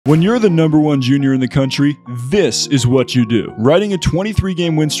When you're the #1 junior in the country, this is what you do. Riding a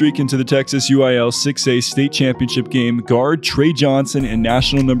 23-game win streak into the Texas UIL 6A state championship game, guard Trey Johnson and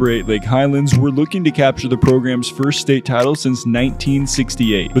national #8 Lake Highlands were looking to capture the program's first state title since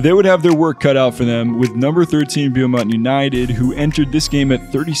 1968. But they would have their work cut out for them with #13 Beaumont United, who entered this game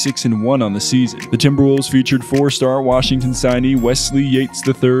at 36-1 on the season. The Timberwolves featured 4-star Washington signee Wesley Yates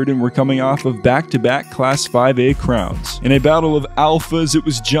III and were coming off of back-to-back Class 5A crowns. In a battle of alphas, it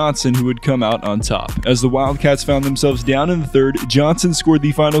was Johnson who would come out on top. As the Wildcats found themselves down in the third, Johnson scored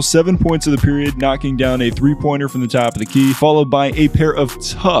the final 7 points of the period, knocking down a 3-pointer from the top of the key, followed by a pair of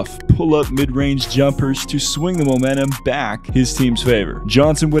tough pull-up mid-range jumpers to swing the momentum back his team's favor.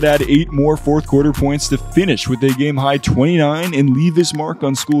 Johnson would add 8 more fourth-quarter points to finish with a game-high 29 and leave his mark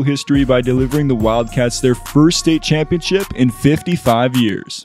on school history by delivering the Wildcats their first state championship in 55 years.